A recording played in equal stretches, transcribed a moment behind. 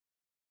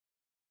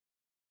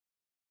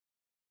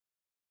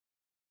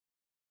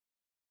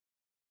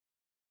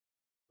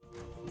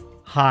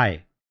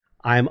Hi,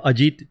 I am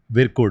Ajit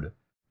Virkud,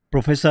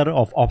 Professor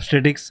of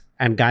Obstetrics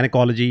and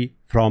Gynecology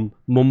from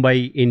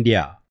Mumbai,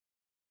 India.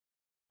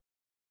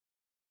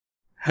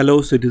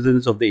 Hello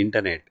citizens of the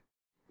internet.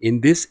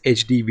 In this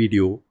HD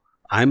video,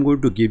 I am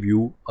going to give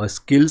you a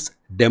skills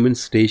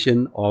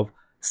demonstration of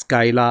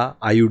Skyla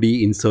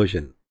IUD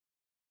insertion.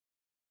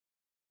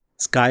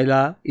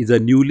 Skyla is a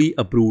newly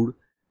approved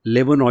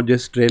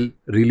levonorgestrel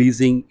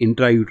releasing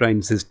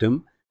intrauterine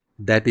system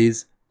that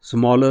is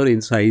smaller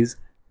in size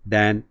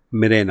than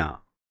Mirena.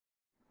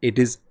 It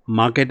is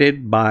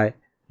marketed by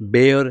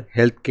Bayer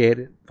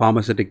Healthcare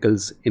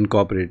Pharmaceuticals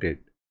Incorporated.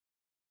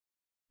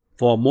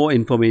 For more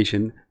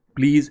information,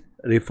 please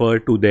refer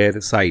to their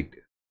site.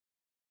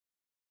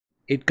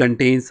 It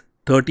contains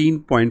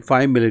 13.5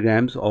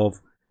 mg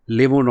of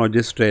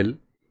levonorgestrel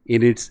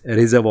in its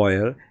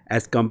reservoir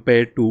as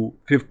compared to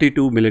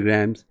 52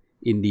 mg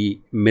in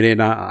the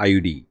Mirena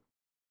IUD.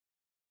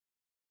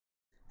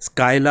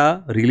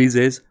 Skyla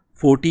releases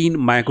 14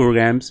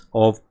 micrograms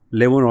of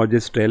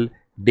levonorgestrel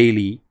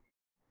daily,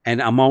 an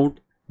amount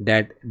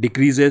that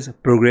decreases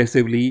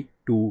progressively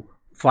to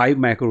 5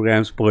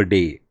 micrograms per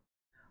day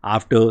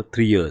after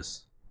 3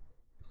 years.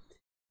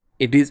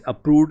 It is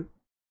approved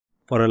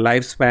for a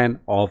lifespan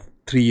of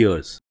 3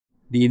 years.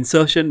 The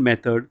insertion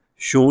method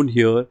shown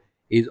here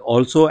is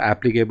also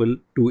applicable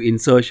to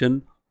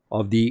insertion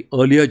of the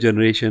earlier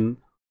generation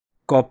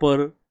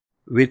copper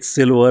with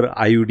silver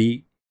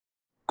IUD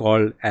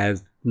called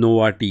as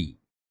Nova-T.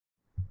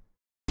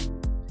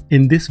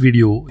 In this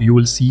video, you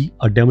will see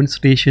a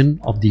demonstration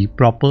of the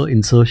proper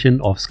insertion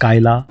of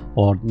Skyla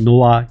or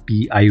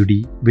Nova-T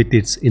IUD with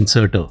its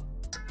inserter.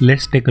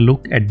 Let's take a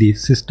look at the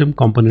system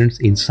components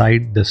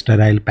inside the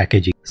sterile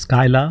packaging.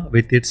 Skyla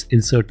with its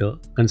inserter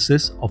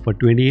consists of a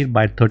 28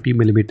 by 30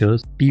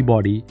 mm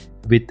T-body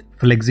with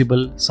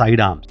flexible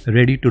side arms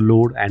ready to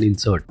load and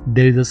insert.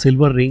 There is a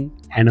silver ring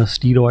and a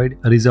steroid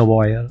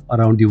reservoir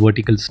around the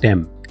vertical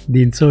stem.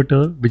 The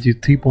inserter, which is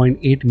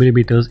 3.8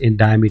 mm in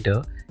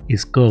diameter,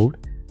 is curved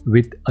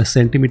with a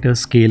centimeter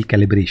scale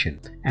calibration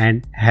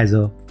and has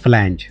a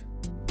flange.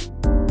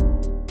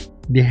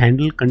 The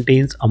handle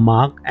contains a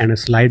mark and a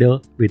slider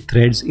with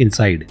threads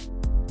inside.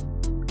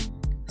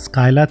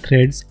 Skyla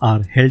threads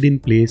are held in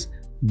place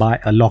by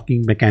a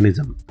locking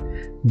mechanism.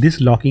 This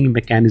locking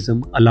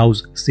mechanism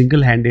allows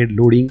single-handed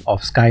loading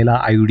of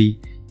Skyla IUD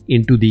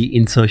into the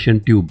insertion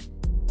tube.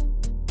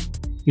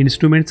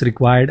 Instruments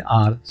required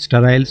are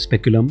sterile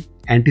speculum,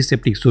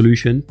 antiseptic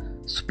solution,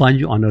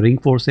 sponge on a ring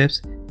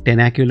forceps,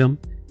 tenaculum,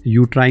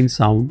 uterine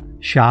sound,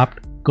 sharp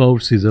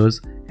curved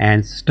scissors,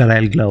 and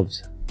sterile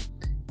gloves.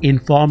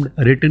 Informed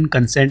written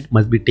consent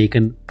must be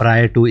taken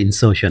prior to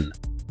insertion.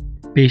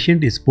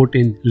 Patient is put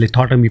in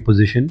lithotomy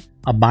position.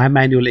 A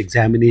bimanual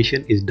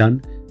examination is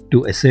done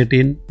to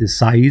ascertain the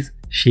size,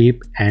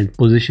 shape, and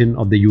position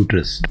of the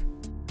uterus.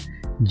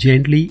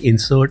 Gently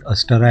insert a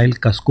sterile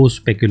Cusco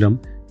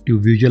speculum to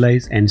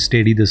visualize and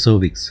steady the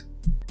cervix.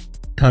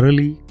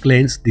 Thoroughly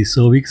cleanse the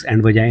cervix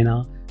and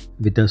vagina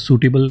with a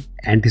suitable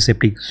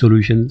antiseptic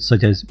solution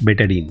such as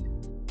betadine.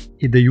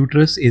 If the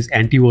uterus is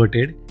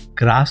anteverted,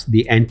 grasp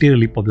the anterior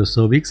lip of the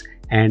cervix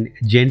and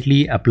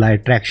gently apply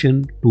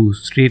traction to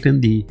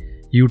straighten the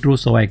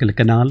uterocervical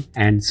canal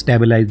and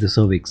stabilize the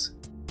cervix.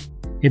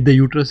 If the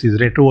uterus is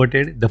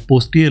retroverted, the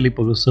posterior lip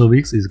of the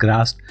cervix is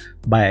grasped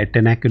by a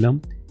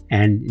tenaculum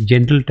and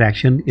gentle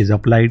traction is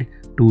applied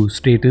to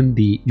straighten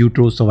the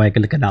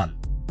uterocervical canal.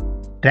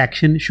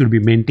 Traction should be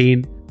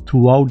maintained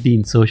throughout the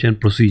insertion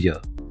procedure.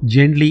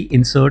 Gently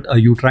insert a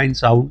uterine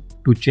sound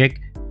to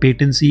check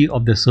patency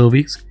of the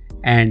cervix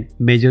and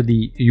measure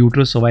the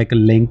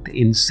uterocervical length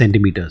in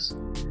centimeters.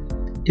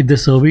 If the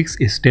cervix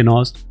is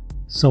stenosed,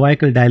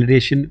 cervical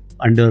dilatation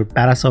under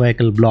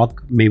paracervical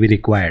block may be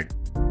required.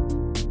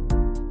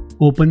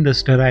 Open the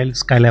sterile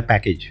Skyla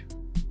package.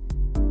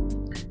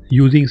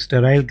 Using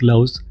sterile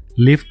gloves,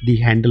 lift the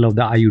handle of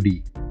the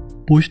IUD.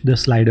 Push the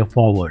slider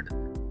forward.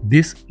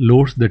 This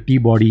loads the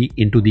T-body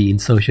into the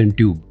insertion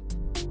tube.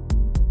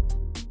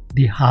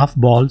 The half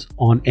balls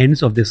on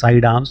ends of the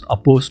side arms are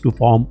posed to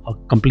form a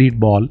complete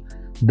ball,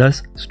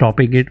 thus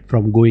stopping it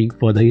from going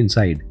further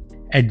inside.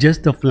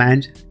 Adjust the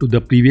flange to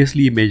the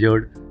previously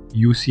measured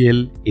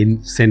UCL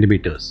in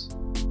centimeters.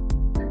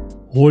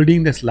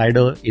 Holding the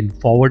slider in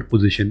forward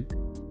position,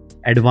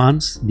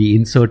 advance the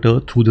inserter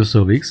through the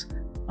cervix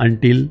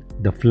until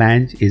the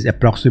flange is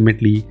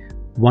approximately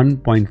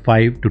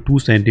 1.5 to 2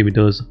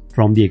 centimeters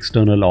from the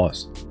external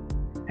os,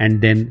 and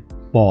then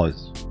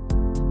pause.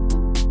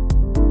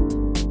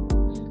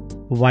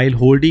 While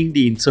holding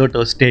the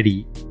inserter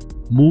steady,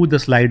 move the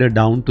slider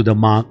down to the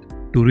mark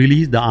to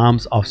release the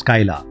arms of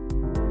Skyla.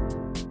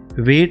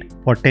 Wait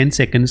for 10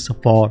 seconds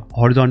for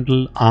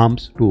horizontal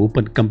arms to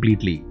open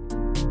completely.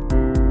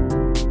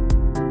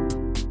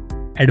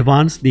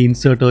 Advance the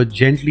inserter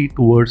gently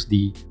towards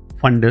the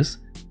fundus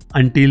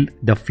until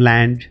the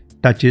flange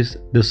touches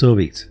the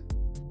cervix.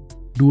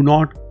 Do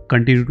not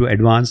continue to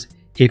advance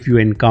if you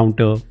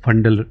encounter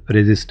fundal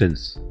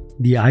resistance.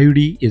 The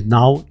IUD is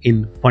now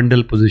in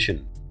fundal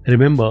position.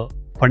 Remember,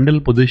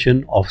 fundal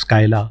position of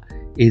Skyla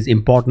is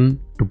important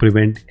to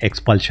prevent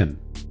expulsion.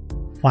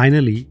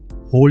 Finally,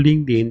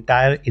 holding the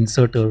entire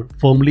inserter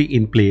firmly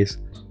in place,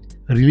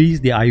 release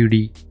the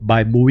IUD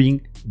by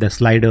moving the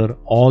slider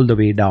all the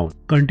way down.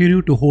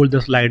 Continue to hold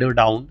the slider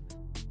down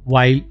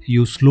while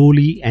you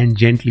slowly and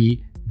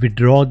gently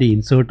withdraw the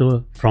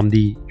inserter from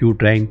the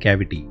uterine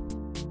cavity.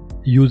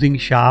 Using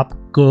sharp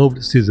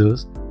curved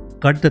scissors,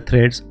 cut the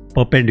threads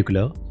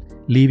perpendicular,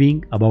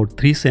 leaving about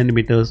 3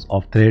 cm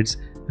of threads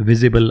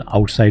visible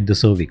outside the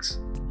cervix.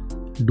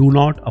 Do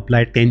not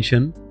apply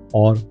tension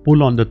or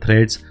pull on the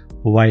threads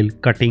while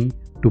cutting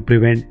to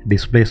prevent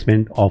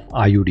displacement of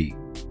IUD.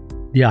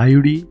 The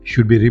IUD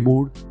should be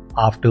removed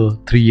after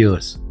 3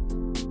 years.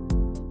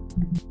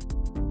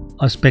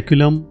 A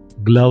speculum,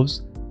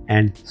 gloves,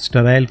 and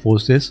sterile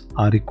forceps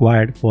are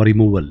required for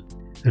removal.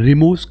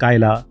 Remove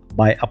Skyla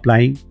by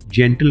applying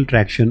gentle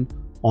traction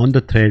on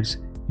the threads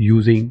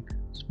using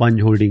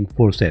sponge holding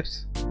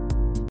forceps.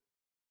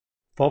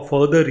 For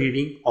further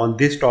reading on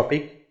this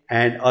topic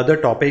and other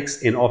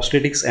topics in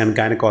obstetrics and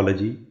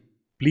gynecology,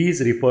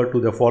 please refer to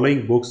the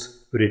following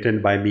books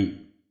written by me: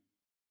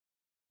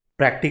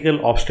 Practical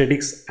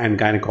Obstetrics and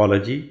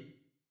Gynecology,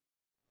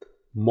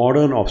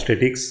 Modern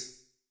Obstetrics,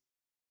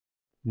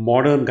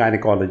 Modern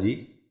Gynecology,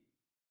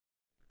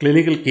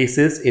 Clinical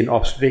Cases in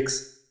Obstetrics,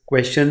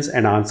 Questions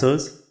and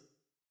Answers,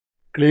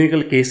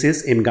 Clinical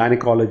Cases in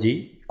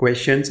Gynecology,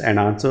 Questions and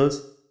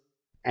Answers,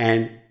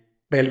 and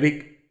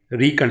Pelvic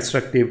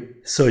Reconstructive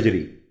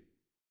Surgery.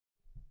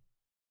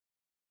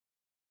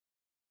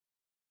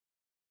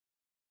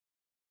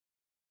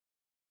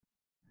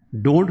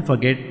 Don't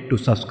forget to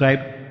subscribe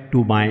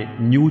to my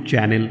new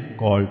channel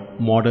called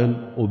Modern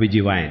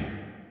OBGYN.